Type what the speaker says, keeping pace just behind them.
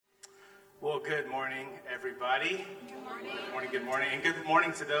Well, good morning, everybody. Good morning. Good morning, good morning. And good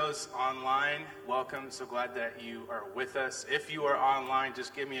morning to those online. Welcome. So glad that you are with us. If you are online,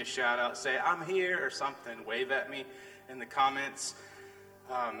 just give me a shout out. Say, I'm here or something. Wave at me in the comments.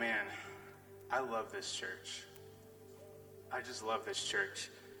 Oh, man. I love this church. I just love this church.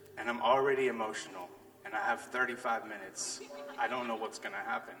 And I'm already emotional. And I have 35 minutes. I don't know what's going to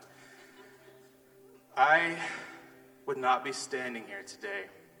happen. I would not be standing here today.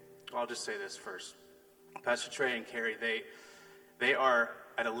 I'll just say this first. Pastor Trey and Carrie, they are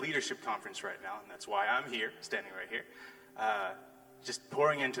at a leadership conference right now, and that's why I'm here, standing right here, just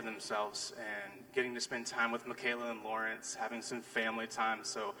pouring into themselves and getting to spend time with Michaela and Lawrence, having some family time.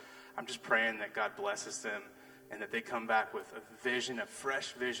 So I'm just praying that God blesses them and that they come back with a vision, a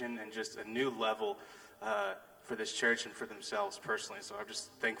fresh vision, and just a new level for this church and for themselves personally. So I'm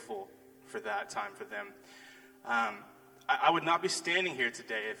just thankful for that time for them. I would not be standing here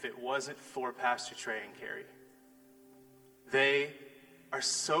today if it wasn't for Pastor Trey and Carrie. They are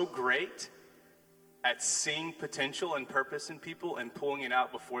so great at seeing potential and purpose in people and pulling it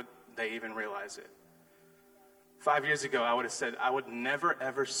out before they even realize it. 5 years ago, I would have said I would never,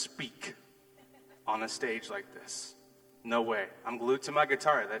 ever speak on a stage like this. No way. I'm glued to my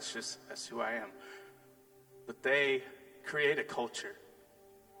guitar. That's who I am. But they create a culture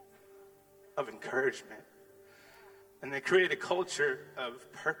of encouragement. And they create a culture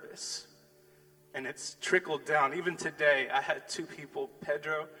of purpose. And it's trickled down. Even today, I had two people,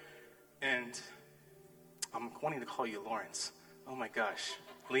 Pedro and I'm wanting to call you Lawrence. Oh my gosh.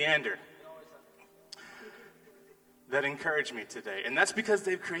 Leander. That encouraged me today. And that's because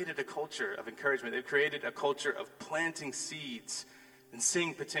they've created a culture of encouragement. They've created a culture of planting seeds and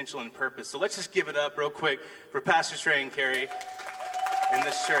seeing potential and purpose. So let's just give it up real quick for Pastor Trey and Carrie in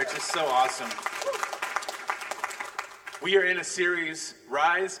this church. It's so awesome. We are in a series,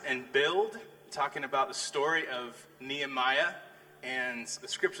 Rise and Build, talking about the story of Nehemiah. And the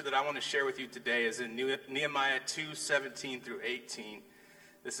scripture that I want to share with you today is in Nehemiah 2:17 through 18.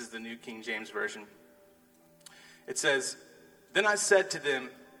 This is the New King James Version. It says, "Then I said to them,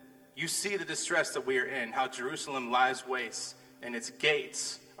 you see the distress that we are in, how Jerusalem lies waste, and its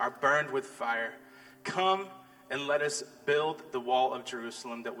gates are burned with fire. Come and let us build the wall of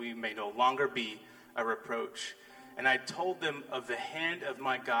Jerusalem, that we may no longer be a reproach. And I told them of the hand of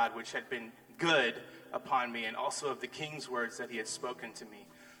my God, which had been good upon me, and also of the king's words that he had spoken to me.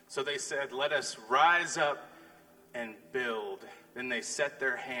 So they said, let us rise up and build. Then they set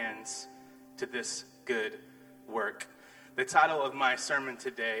their hands to this good work." The title of my sermon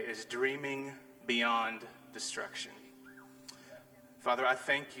today is Dreaming Beyond Destruction. Father, I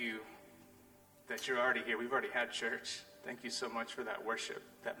thank you that you're already here. We've already had church. Thank you so much for that worship,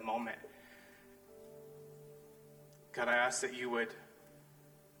 that moment. God, I ask that you would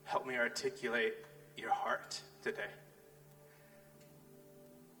help me articulate your heart today.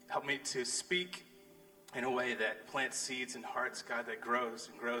 Help me to speak in a way that plants seeds in hearts, God, that grows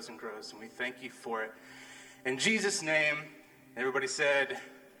and grows and grows. And we thank you for it. In Jesus' name, everybody said,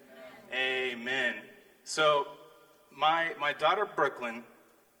 Amen. So my daughter, Brooklyn,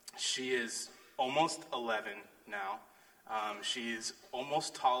 she is almost 11 now. She's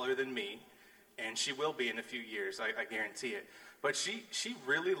almost taller than me. And she will be in a few years, I guarantee it. But she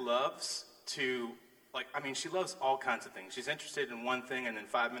really loves to, she loves all kinds of things. She's interested in one thing, and then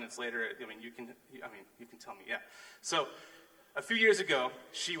 5 minutes later, you can tell me, yeah. So a few years ago,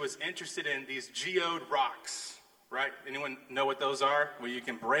 she was interested in these geode rocks, right? Anyone know what those are? Where you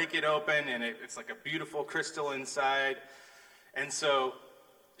can break it open, and it's like a beautiful crystal inside. And so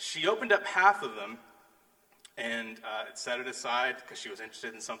she opened up half of them and set it aside because she was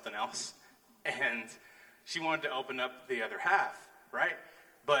interested in something else. And she wanted to open up the other half, right?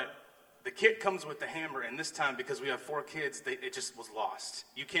 But the kit comes with the hammer, and this time, because we have 4 kids, it just was lost.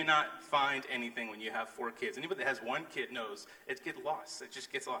 You cannot find anything when you have 4 kids. Anybody that has one kid knows it gets lost. It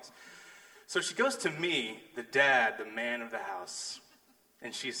just gets lost. So she goes to me, the dad, the man of the house,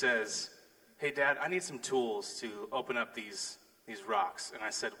 and she says, "Hey, Dad, I need some tools to open up these rocks." And I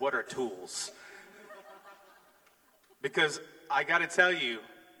said, "What are tools?" Because I got to tell you,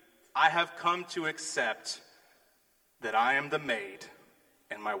 I have come to accept that I am the maid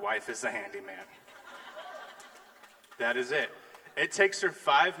and my wife is the handyman. That is it. It takes her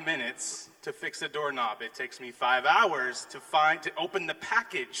 5 minutes to fix a doorknob. It takes me 5 hours to open the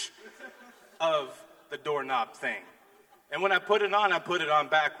package of the doorknob thing. And when I put it on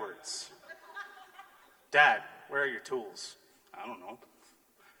backwards. Dad, where are your tools? I don't know.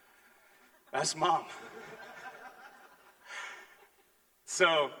 That's Mom.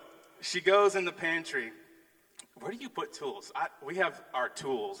 So she goes in the pantry where do you put tools? We have our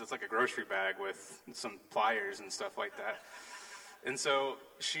tools. It's like a grocery bag with some pliers and stuff like that. And so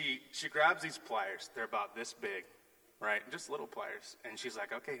she grabs these pliers. They're about this big, right? Just little pliers. And she's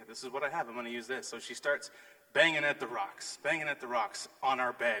like, okay, this is what I have. I'm going to use this. So she starts banging at the rocks on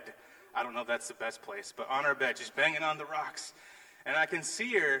our bed. I don't know if that's the best place, but on our bed, she's banging on the rocks. And I can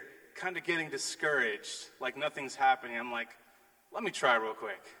see her kind of getting discouraged, like nothing's happening. I'm like, let me try real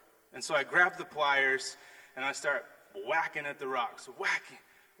quick. And so I grab the pliers, and I start whacking at the rocks,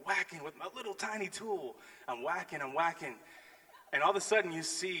 whacking with my little tiny tool. I'm whacking. And all of a sudden, you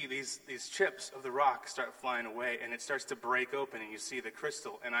see these chips of the rock start flying away, and it starts to break open, and you see the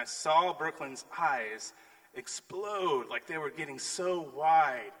crystal. And I saw Brooklyn's eyes explode, like they were getting so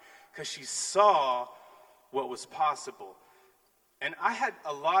wide, because she saw what was possible. And I had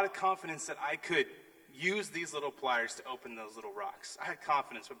a lot of confidence that I could use these little pliers to open those little rocks. I had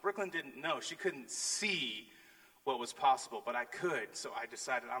confidence, but Brooklyn didn't know. She couldn't see what was possible, but I could. So I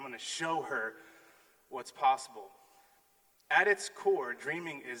decided I'm going to show her what's possible. At its core,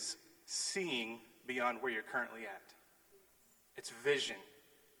 dreaming is seeing beyond where you're currently at. It's vision.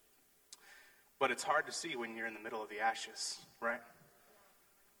 But it's hard to see when you're in the middle of the ashes, right?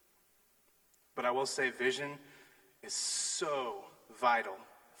 But I will say vision is so vital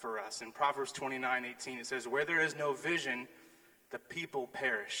for us. In Proverbs 29:18, it says, where there is no vision, the people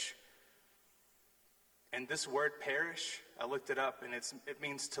perish. And this word perish, I looked it up, and it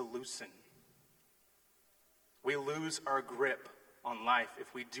means to loosen. We lose our grip on life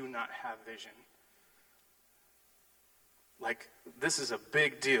if we do not have vision. Like, this is a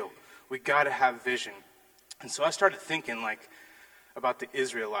big deal. We got to have vision. And so I started thinking, like, about the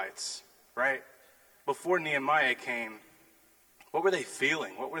Israelites, right? Before Nehemiah came, what were they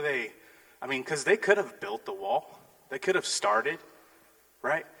feeling? Because they could have built the wall. They could have started,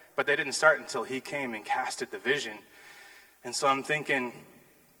 right? But they didn't start until he came and casted the vision. And so I'm thinking,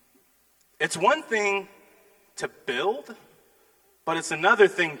 it's one thing to build, but it's another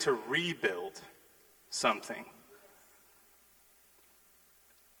thing to rebuild something.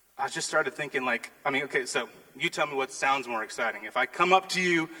 I just started thinking so you tell me what sounds more exciting. If I come up to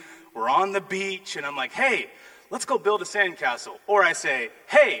you, we're on the beach, and I'm like, hey, let's go build a sandcastle. Or I say,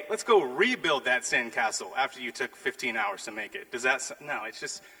 hey, let's go rebuild that sandcastle after you took 15 hours to make it. No,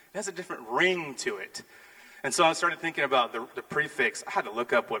 it has a different ring to it. And so I started thinking about the prefix. I had to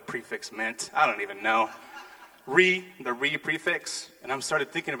look up what prefix meant. I don't even know. The re prefix. And I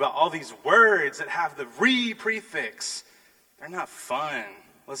started thinking about all these words that have the re prefix. They're not fun.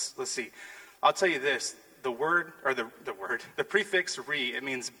 Let's see. I'll tell you this. The prefix re, it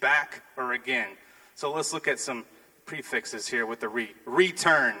means back or again. So let's look at some prefixes here with the re.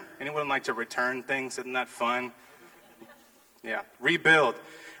 Return. Anyone like to return things? Isn't that fun? Yeah. Rebuild.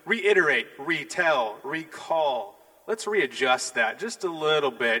 Reiterate. Retell. Recall. Let's readjust that just a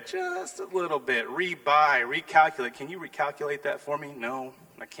little bit. Rebuy. Recalculate. Can you recalculate that for me? No,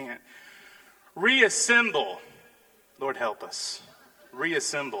 I can't. Reassemble. Lord help us.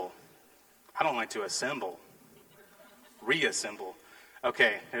 Reassemble. I don't like to assemble. Reassemble.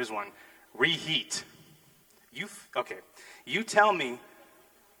 Okay, here's one. Reheat. You tell me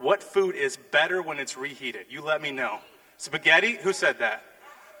what food is better when it's reheated. You let me know. Spaghetti? Who said that?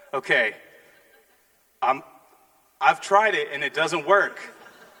 Okay. I've tried it and it doesn't work.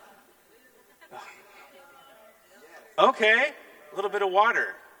 Okay, a little bit of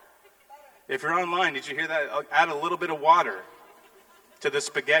water. If you're online, did you hear that? I'll add a little bit of water to the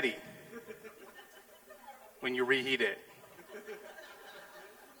spaghetti when you reheat it.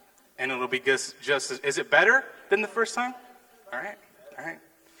 And it'll be just as, is it better than the first time? All right.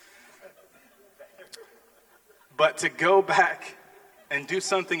 But to go back and do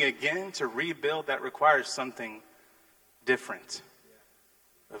something again, to rebuild, that requires something different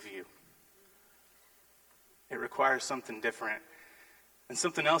of you. It requires something different. And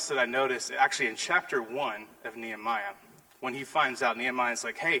something else that I noticed, actually in chapter 1 of Nehemiah, when he finds out, Nehemiah's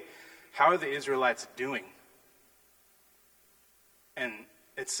like, hey, how are the Israelites doing? And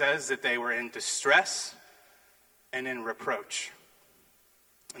it says that they were in distress and in reproach.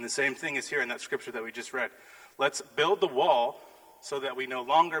 And the same thing is here in that scripture that we just read. Let's build the wall so that we no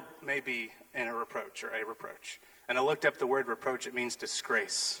longer may be in a reproach. And I looked up the word reproach. It means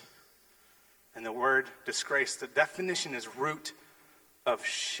disgrace. And the word disgrace, the definition is root of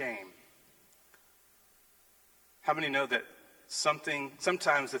shame. How many know that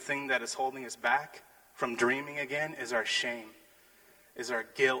sometimes the thing that is holding us back from dreaming again is our shame, is our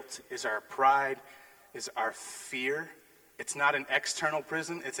guilt, is our pride, is our fear? It's not an external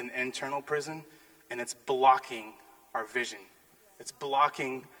prison, it's an internal prison, and it's blocking our vision. It's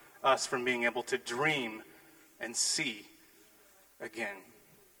blocking us from being able to dream and see again.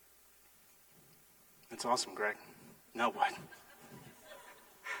 That's awesome, Greg. Now what?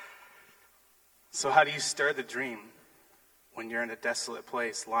 So how do you stir the dream when you're in a desolate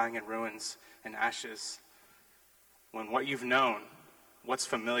place, lying in ruins and ashes? When what you've known, what's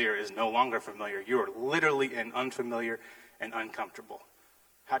familiar is no longer familiar. You are literally in unfamiliar and uncomfortable.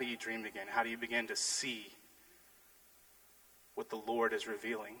 How do you dream again? How do you begin to see what the Lord is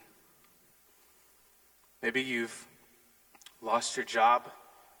revealing? Maybe you've lost your job.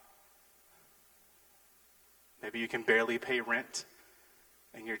 Maybe you can barely pay rent,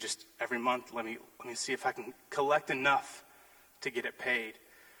 and you're just every month, let me see if I can collect enough to get it paid.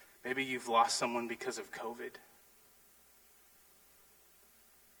 Maybe you've lost someone because of COVID.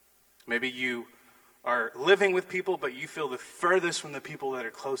 Maybe you are living with people, but you feel the furthest from the people that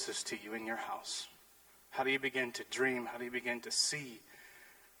are closest to you in your house. How do you begin to dream? How do you begin to see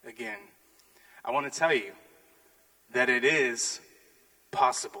again? I want to tell you that it is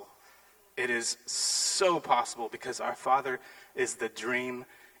possible. It is so possible because our Father is the dream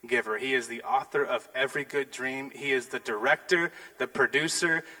giver. He is the author of every good dream. He is the director, the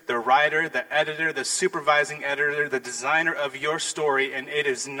producer, the writer, the editor, the supervising editor, the designer of your story, and it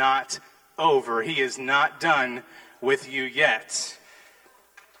is not over. He is not done with you yet.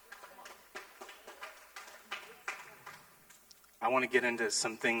 I want to get into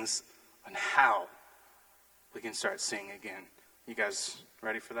some things on how we can start seeing again. You guys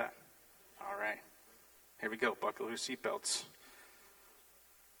ready for that? All right. Here we go. Buckle your seatbelts.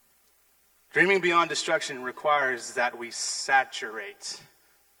 Dreaming beyond destruction requires that we saturate.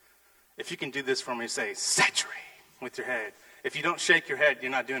 If you can do this for me, say saturate with your head. If you don't shake your head,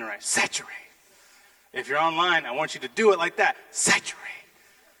 you're not doing it right. Saturate. If you're online, I want you to do it like that. Saturate.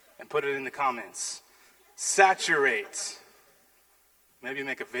 And put it in the comments. Saturate. Maybe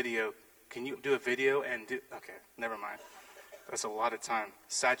make a video. Can you do a video and do... Okay, never mind. That's a lot of time.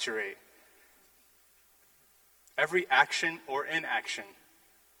 Saturate. Every action or inaction,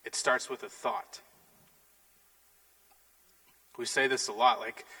 it starts with a thought. We say this a lot,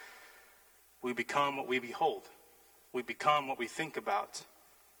 like, we become what we behold. We become what we think about.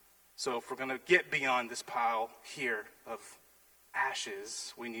 So if we're going to get beyond this pile here of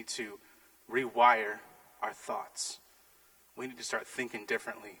ashes, we need to rewire our thoughts. We need to start thinking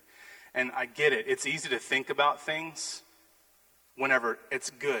differently. And I get it. It's easy to think about things whenever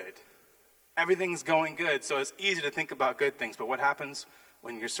it's good. Everything's going good, so it's easy to think about good things. But what happens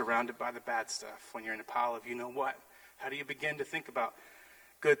when you're surrounded by the bad stuff? When you're in a pile of you know what? How do you begin to think about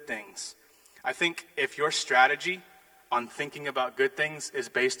good things? I think if your strategy on thinking about good things is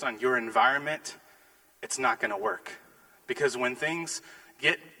based on your environment, it's not going to work. Because when things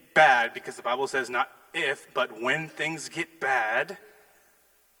get bad, because the Bible says not if, but when things get bad,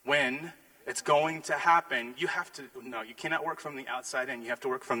 when it's going to happen, you cannot work from the outside in. You have to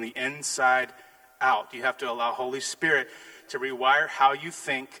work from the inside out. You have to allow Holy Spirit to rewire how you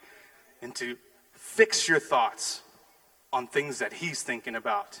think and to fix your thoughts on things that He's thinking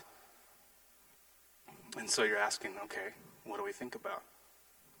about. And so you're asking, okay, what do we think about?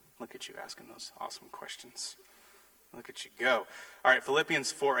 Look at you asking those awesome questions. Look at you go. All right,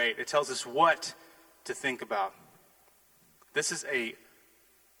 Philippians 4:8. It tells us what to think about. This is a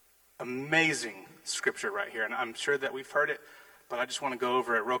amazing scripture right here, and I'm sure that we've heard it, but I just want to go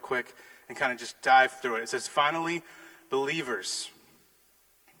over it real quick and kind of just dive through it. It says, finally, believers,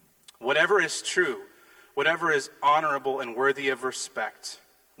 whatever is true, whatever is honorable and worthy of respect,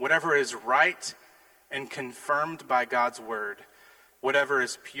 whatever is right and confirmed by God's word, whatever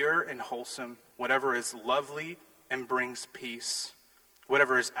is pure and wholesome, whatever is lovely and brings peace,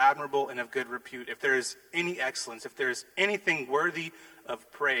 whatever is admirable and of good repute, if there is any excellence, if there is anything worthy of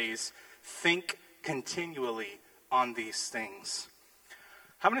praise, think continually on these things.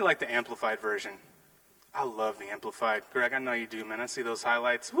 How many like the Amplified version? I love the Amplified. Greg, I know you do, man. I see those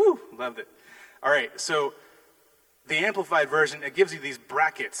highlights. Woo, loved it. All right, so the Amplified version, it gives you these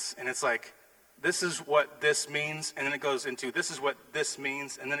brackets, and it's like, this is what this means, and then it goes into this is what this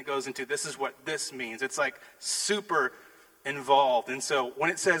means, and then it goes into this is what this means. It's like super involved. And so when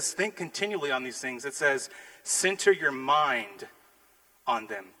it says think continually on these things, it says center your mind on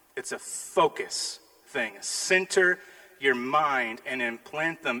them. It's a focus thing. Center your mind and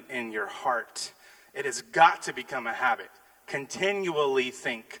implant them in your heart. It has got to become a habit. Continually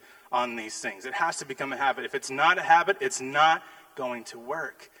think on these things. It has to become a habit. If it's not a habit, it's not going to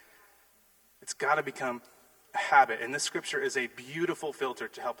work. It's got to become a habit. And this scripture is a beautiful filter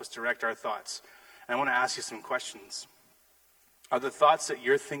to help us direct our thoughts. And I want to ask you some questions. Are the thoughts that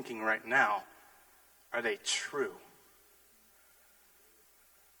you're thinking right now, are they true?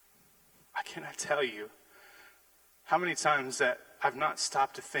 I cannot tell you How many times that I've not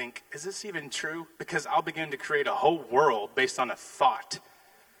stopped to think, is this even true? Because I'll begin to create a whole world based on a thought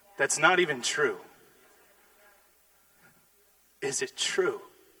that's not even true. Is it true?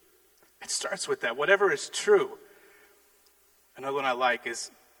 It starts with that. Whatever is true. Another one I like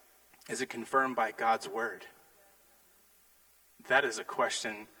is it confirmed by God's word? That is a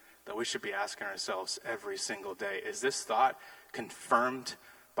question that we should be asking ourselves every single day. Is this thought confirmed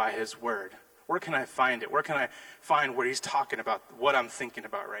by his word? Where can I find it? Where can I find where he's talking about what I'm thinking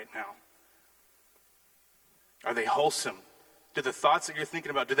about right now? Are they wholesome? Do the thoughts that you're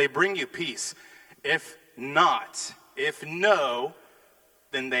thinking about, do they bring you peace? If not, if no,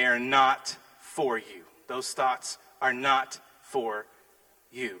 then they are not for you. Those thoughts are not for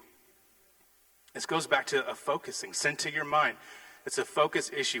you. This goes back to a focusing. Send to your mind. It's a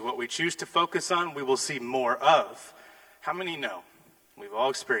focus issue. What we choose to focus on, we will see more of. How many know? We've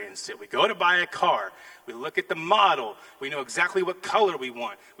all experienced it. We go to buy a car. We look at the model. We know exactly what color we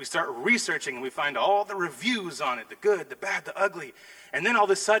want. We start researching and we find all the reviews on it, the good, the bad, the ugly. And then all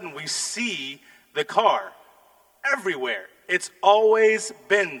of a sudden we see the car everywhere. It's always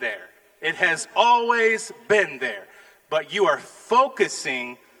been there. It has always been there. But you are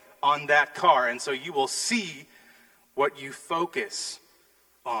focusing on that car, and so you will see what you focus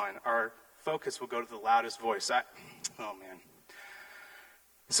on. Our focus will go to the loudest voice. Oh, man.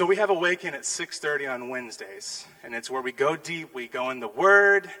 So we have Awaken at 6:30 on Wednesdays, and it's where we go deep. We go in the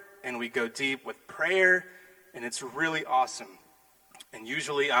Word, and we go deep with prayer, and it's really awesome. And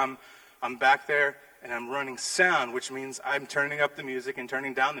usually I'm back there, and I'm running sound, which means I'm turning up the music and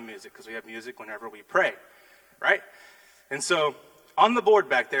turning down the music, because we have music whenever we pray, right? And so on the board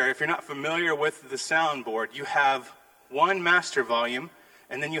back there, if you're not familiar with the sound board, you have one master volume,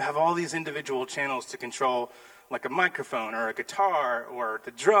 and then you have all these individual channels to control, like a microphone or a guitar or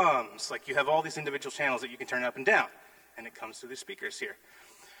the drums. Like you have all these individual channels that you can turn up and down, and it comes through the speakers here.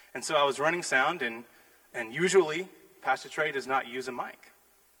 And so I was running sound, and usually Pastor Trey does not use a mic.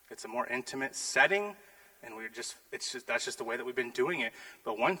 It's a more intimate setting, and that's just the way that we've been doing it.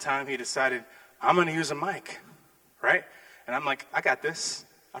 But one time he decided, I'm going to use a mic, right? And I'm like, I got this.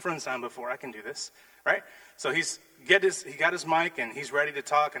 I've run sound before. I can do this, right? So he got his mic, and he's ready to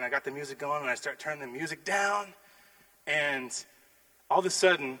talk, and I got the music going, and I start turning the music down, and all of a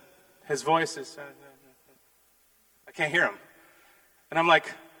sudden, his voice is, I can't hear him. And I'm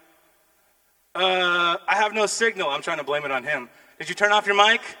like, I have no signal. I'm trying to blame it on him. Did you turn off your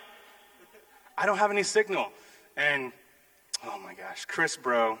mic? I don't have any signal. And, oh my gosh, Chris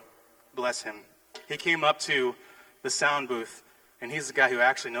Bro, bless him. He came up to the sound booth, and he's the guy who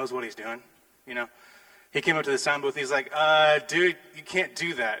actually knows what he's doing, you know. He came up to the sound booth, and he's like, dude, you can't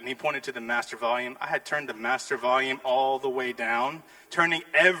do that. And he pointed to the master volume. I had turned the master volume all the way down, turning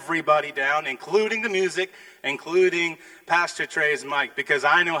everybody down, including the music, including Pastor Trey's mic, because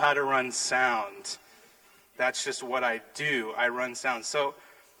I know how to run sound. That's just what I do. I run sound. So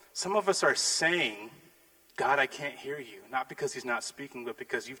some of us are saying, God, I can't hear you. Not because he's not speaking, but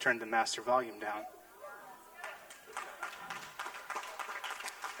because you've turned the master volume down.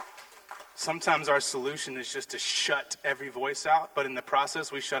 Sometimes our solution is just to shut every voice out, but in the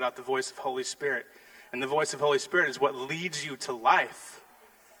process, we shut out the voice of Holy Spirit. And the voice of Holy Spirit is what leads you to life.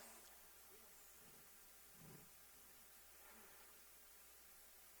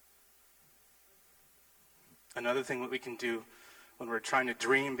 Another thing that we can do when we're trying to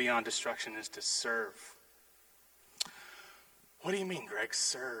dream beyond destruction is to serve. What do you mean, Greg,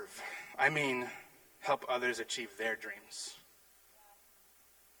 serve? I mean, help others achieve their dreams.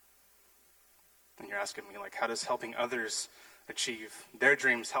 And you're asking me, like, how does helping others achieve their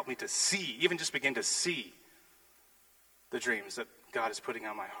dreams help me to see, even just begin to see the dreams that God is putting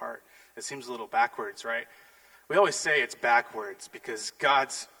on my heart? It seems a little backwards, right? We always say it's backwards because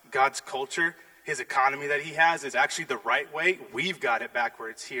God's culture, his economy that he has is actually the right way. We've got it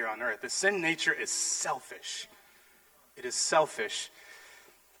backwards here on earth. The sin nature is selfish. It is selfish.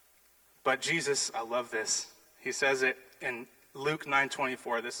 But Jesus, I love this. He says it in Luke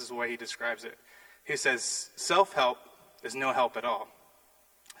 9:24. This is the way he describes it. He says, self-help is no help at all.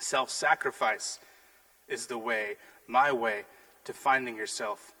 Self-sacrifice is the way, my way, to finding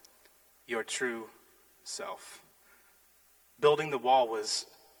yourself, your true self. Building the wall was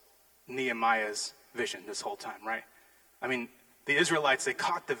Nehemiah's vision this whole time, right? I mean, the Israelites, they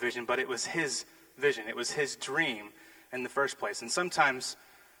caught the vision, but it was his vision. It was his dream in the first place. And sometimes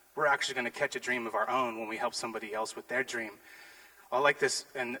we're actually going to catch a dream of our own when we help somebody else with their dream. I like this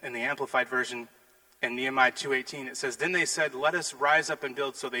in the Amplified Version. In Nehemiah 2:18, it says, then they said, let us rise up and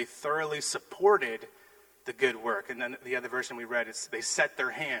build. So they thoroughly supported the good work. And then the other version we read is they set their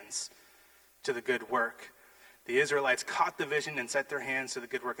hands to the good work. The Israelites caught the vision and set their hands to the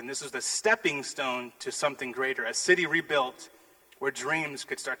good work. And this was the stepping stone to something greater, a city rebuilt where dreams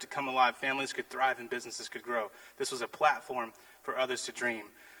could start to come alive, families could thrive, and businesses could grow. This was a platform for others to dream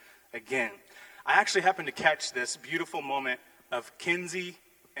again. I actually happened to catch this beautiful moment of Kinsey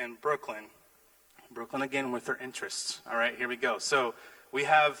and Brooklyn. Brooklyn again with her interests. All right, here we go. So we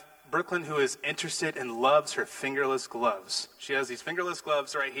have Brooklyn, who is interested and loves her fingerless gloves. She has these fingerless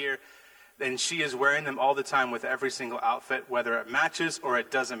gloves right here, and she is wearing them all the time with every single outfit, whether it matches or it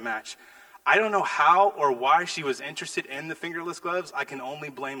doesn't match. I don't know how or why she was interested in the fingerless gloves. I can only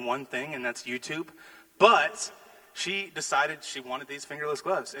blame one thing, and that's YouTube. But she decided she wanted these fingerless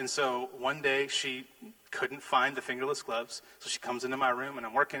gloves. And so one day she couldn't find the fingerless gloves. So she comes into my room, and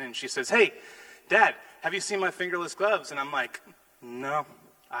I'm working, and she says, "Hey, Dad, have you seen my fingerless gloves?" And I'm like, "No,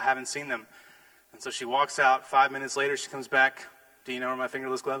 I haven't seen them." And so she walks out. 5 minutes later, she comes back. "Do you know where my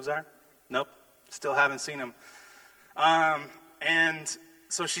fingerless gloves are?" "Nope, still haven't seen them." And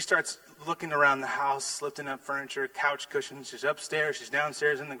so she starts looking around the house, lifting up furniture, couch cushions. She's upstairs, she's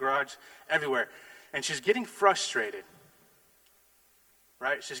downstairs, in the garage, everywhere. And she's getting frustrated,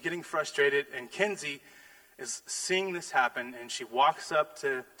 right? She's getting frustrated, and Kinsey is seeing this happen, and she walks up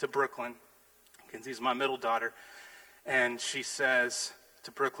to Brooklyn. Kinsey's my middle daughter. And she says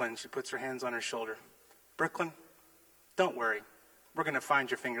to Brooklyn, she puts her hands on her shoulder, "Brooklyn, don't worry. We're going to find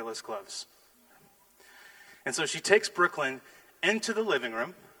your fingerless gloves." And so she takes Brooklyn into the living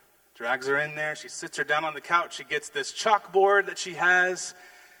room, drags her in there. She sits her down on the couch. She gets this chalkboard that she has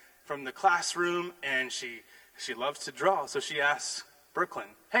from the classroom, and she loves to draw. So she asks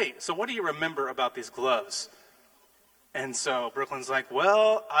Brooklyn, "Hey, so what do you remember about these gloves?" And so Brooklyn's like,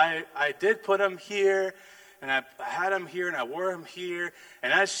 "Well, I did put them here, and I had them here, and I wore them here."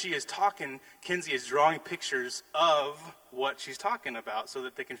 And as she is talking, Kinsey is drawing pictures of what she's talking about so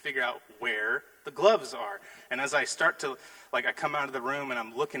that they can figure out where the gloves are. And as I start to, I come out of the room and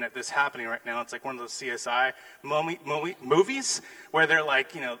I'm looking at this happening right now. It's like one of those CSI movies where they're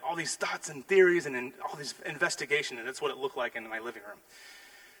all these thoughts and theories and all these investigation, and that's what it looked like in my living room.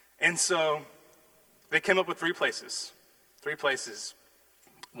 And so they came up with three places.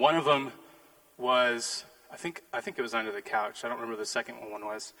 One of them was, I think it was under the couch. I don't remember the second one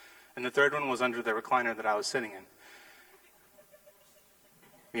was. And the third one was under the recliner that I was sitting in.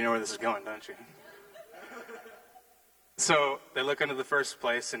 You know where this is going, don't you? So they look under the first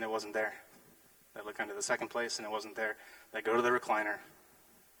place, and it wasn't there. They look under the second place, and it wasn't there. They go to the recliner.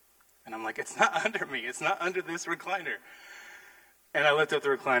 And I'm like, "It's not under me. It's not under this recliner." And I looked up the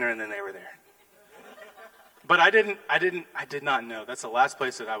recliner, and then they were there. But I did not know. That's the last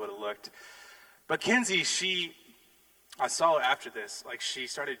place that I would have looked. But Kinsey, I saw her after this. She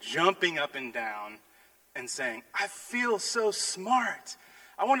started jumping up and down and saying, "I feel so smart.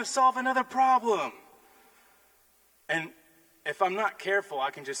 I want to solve another problem." And if I'm not careful, I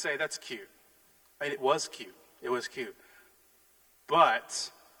can just say, "That's cute." And it was cute. It was cute.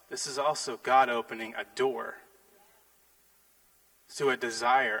 But this is also God opening a door to a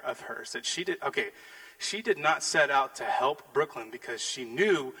desire of hers that she did. Okay, she did not set out to help Brooklyn because she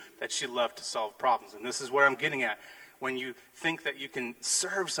knew that she loved to solve problems. And this is where I'm getting at. When you think that you can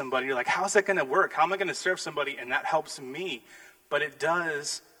serve somebody, you're like, "How's that going to work? How am I going to serve somebody and that helps me?" But it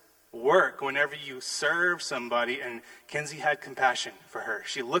does work whenever you serve somebody, and Kinsey had compassion for her.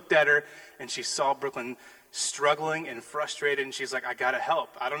 She looked at her, and she saw Brooklyn struggling and frustrated, and she's like, "I got to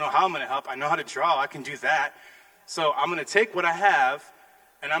help. I don't know how I'm going to help. I know how to draw. I can do that. So I'm going to take what I have,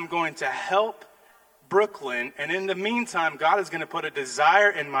 and I'm going to help Brooklyn, and in the meantime, God is going to put a desire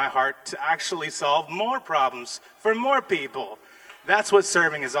in my heart to actually solve more problems for more people." That's what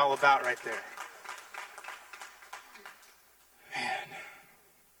serving is all about right there. Man.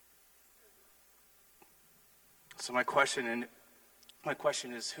 So my question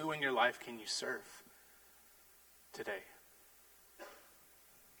is, who in your life can you serve today?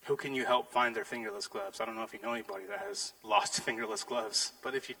 Who can you help find their fingerless gloves? I don't know if you know anybody that has lost fingerless gloves,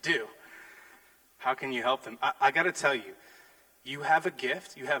 but if you do, how can you help them? I got to tell you, you have a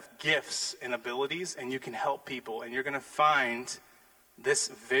gift, you have gifts and abilities, and you can help people, and you're going to find this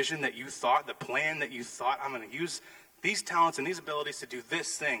vision that you thought, the plan that you thought, "I'm going to use these talents and these abilities to do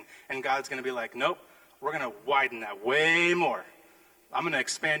this thing," and God's going to be like, "Nope, we're going to widen that way more. I'm going to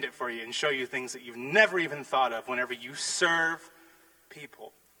expand it for you and show you things that you've never even thought of whenever you serve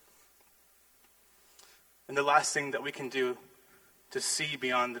people." And the last thing that we can do to see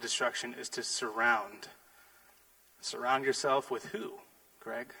beyond the destruction is to surround. Surround yourself with who,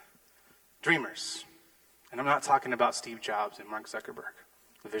 Greg? Dreamers. And I'm not talking about Steve Jobs and Mark Zuckerberg,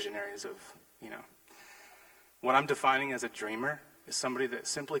 the visionaries of, What I'm defining as a dreamer is somebody that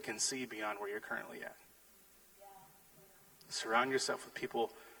simply can see beyond where you're currently at. Surround yourself with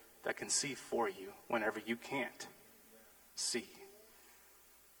people that can see for you whenever you can't see.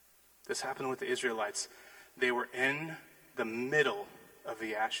 This happened with the Israelites. They were in the middle of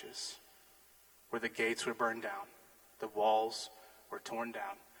the ashes, where the gates were burned down, the walls were torn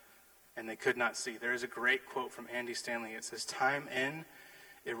down, and they could not see. There is a great quote from Andy Stanley. It says, "Time in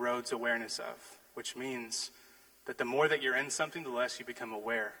erodes awareness of," which means that the more that you're in something, the less you become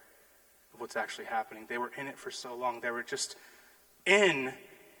aware of what's actually happening. They were in it for so long. They were just in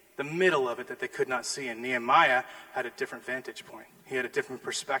the middle of it that they could not see. And Nehemiah had a different vantage point. He had a different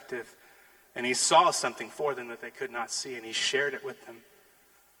perspective. And he saw something for them that they could not see, and he shared it with them.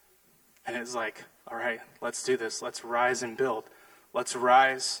 And it's like, all right, let's do this. Let's rise and build. Let's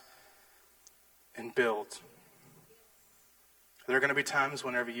rise and build. There are going to be times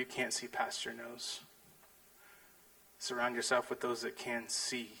whenever you can't see past your nose. Surround yourself with those that can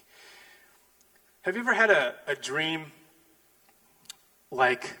see. Have you ever had a dream,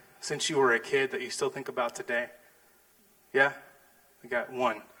 like since you were a kid, that you still think about today? Yeah? We got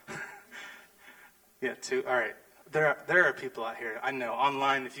one. Yeah, two. All right. There are people out here, I know,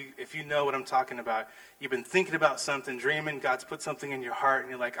 online, if you know what I'm talking about, you've been thinking about something, dreaming, God's put something in your heart, and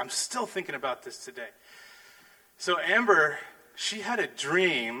you're like, I'm still thinking about this today. So Amber, she had a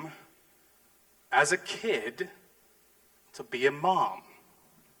dream as a kid to be a mom.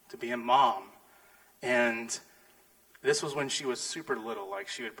 And this was when she was super little. Like,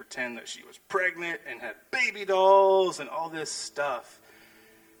 she would pretend that she was pregnant and had baby dolls and all this stuff.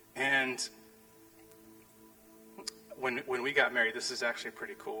 And when we got married, this is actually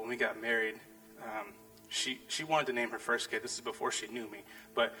pretty cool. When we got married, she wanted to name her first kid. This is before she knew me,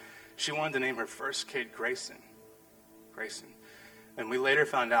 but she wanted to name her first kid Grayson. And we later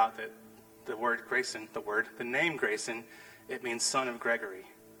found out that the name Grayson, it means son of Gregory.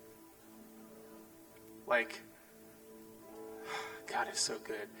 Like, God is so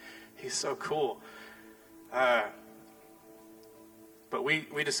good. He's so cool. But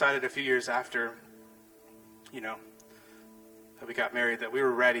we decided a few years after, that we got married, that we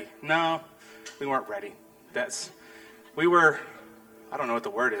were ready. No, we weren't ready. I don't know what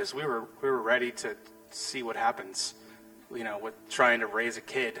the word is. We were ready to see what happens, with trying to raise a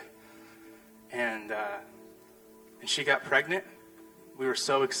kid. And she got pregnant. We were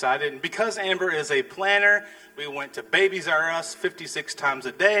so excited. And because Amber is a planner, we went to Babies R Us 56 times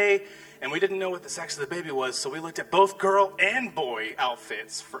a day. And we didn't know what the sex of the baby was, so we looked at both girl and boy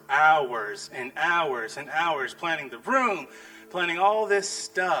outfits for hours and hours and hours, planning the room, planning all this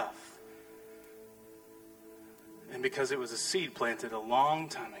stuff. And because it was a seed planted a long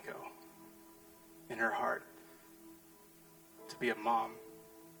time ago in her heart to be a mom.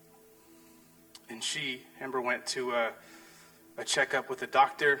 And Amber went to a checkup with a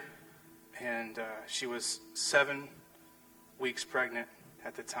doctor, and she was 7 weeks pregnant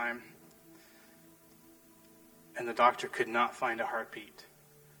at the time. And the doctor could not find a heartbeat.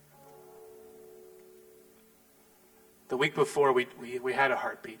 The week before, we had a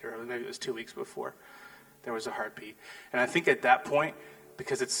heartbeat, or maybe it was 2 weeks before, there was a heartbeat. And I think at that point,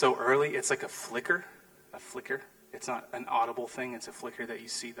 because it's so early, it's like a flicker. It's not an audible thing, it's a flicker that you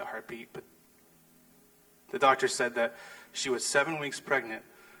see the heartbeat. But the doctor said that she was 7 weeks pregnant,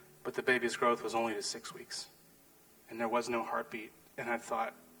 but the baby's growth was only to 6 weeks. And there was no heartbeat. And I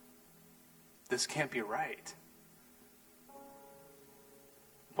thought, this can't be right.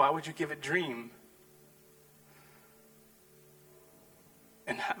 Why would you give a dream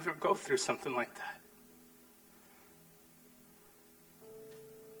and have her go through something like that?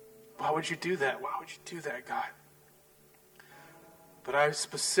 Why would you do that? Why would you do that, God? But I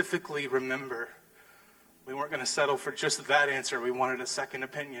specifically remember we weren't going to settle for just that answer. We wanted a second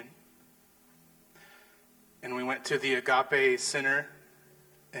opinion. And we went to the Agape Center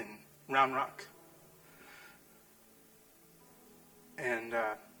in Round Rock.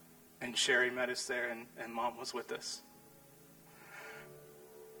 And Sherry met us there, and Mom was with us.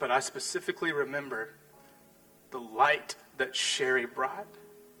 But I specifically remember the light that Sherry brought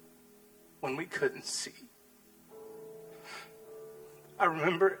when we couldn't see. I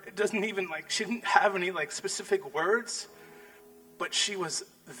remember it doesn't even she didn't have any specific words, but she was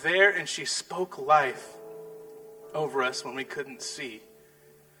there and she spoke life over us when we couldn't see.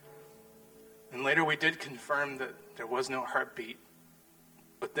 And later we did confirm that there was no heartbeat.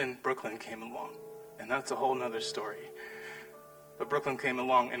 But then Brooklyn came along, and that's a whole nother story. But Brooklyn came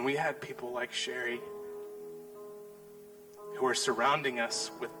along, and we had people like Sherry who were surrounding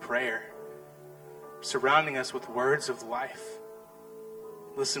us with prayer, surrounding us with words of life.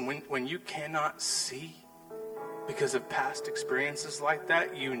 Listen, when you cannot see because of past experiences like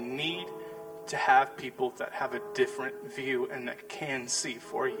that, you need to have people that have a different view and that can see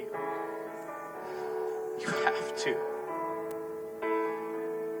for you. You have to.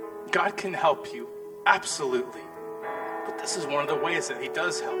 God can help you, absolutely. But this is one of the ways that he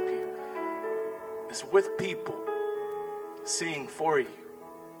does help you, is with people seeing for you.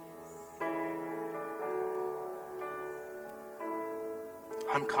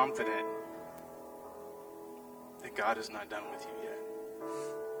 I'm confident that God is not done with you yet.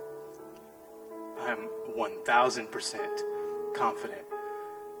 I'm 1,000% confident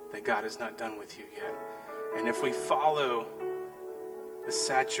that God is not done with you yet. And if we follow the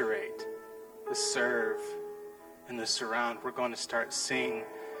saturate, the serve, and the surround, we're going to start seeing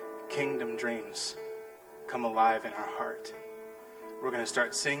kingdom dreams come alive in our heart. We're going to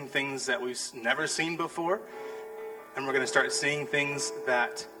start seeing things that we've never seen before, and we're going to start seeing things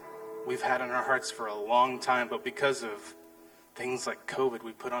that we've had in our hearts for a long time, but because of things like COVID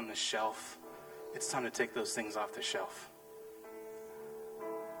we put on the shelf, it's time to take those things off the shelf.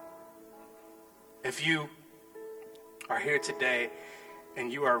 If you are here today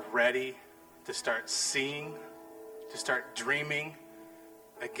and you are ready to start seeing, to start dreaming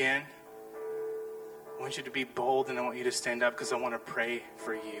again, I want you to be bold, and I want you to stand up because I want to pray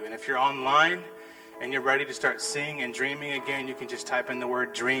for you. And if you're online and you're ready to start seeing and dreaming again, you can just type in the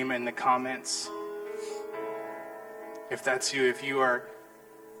word dream in the comments. If that's you, if you are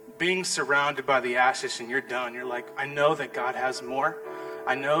being surrounded by the ashes and you're done, you're like, I know that God has more.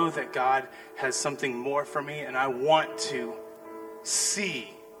 I know that God has something more for me, and I want to see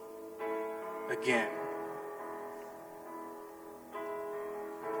again.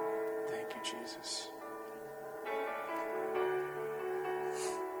 Thank you, Jesus.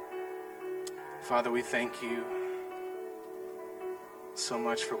 Father, we thank you so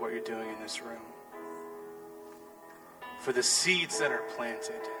much for what you're doing in this room. For the seeds that are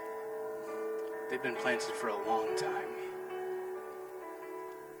planted. They've been planted for a long time.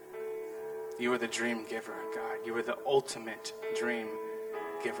 You are the dream giver, God. You are the ultimate dream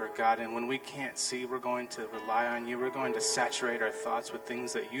giver, God. And when we can't see, we're going to rely on you. We're going to saturate our thoughts with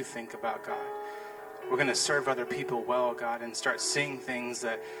things that you think about, God. We're going to serve other people well, God, and start seeing things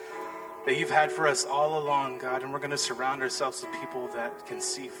that you've had for us all along, God. And we're going to surround ourselves with people that can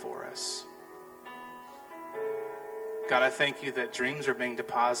see for us. God, I thank you that dreams are being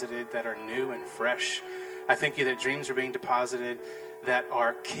deposited that are new and fresh. I thank you that dreams are being deposited that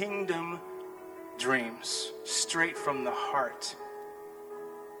are kingdom dreams, straight from the heart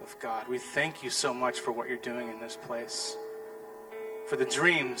of God. We thank you so much for what you're doing in this place, for the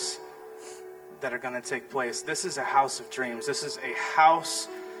dreams that are going to take place. This is a house of dreams. This is a house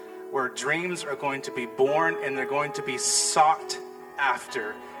where dreams are going to be born, and they're going to be sought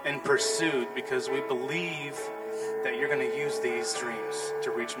after and pursued, because we believe that you're going to use these dreams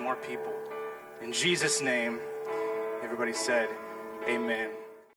to reach more people. In Jesus' name, everybody said, amen.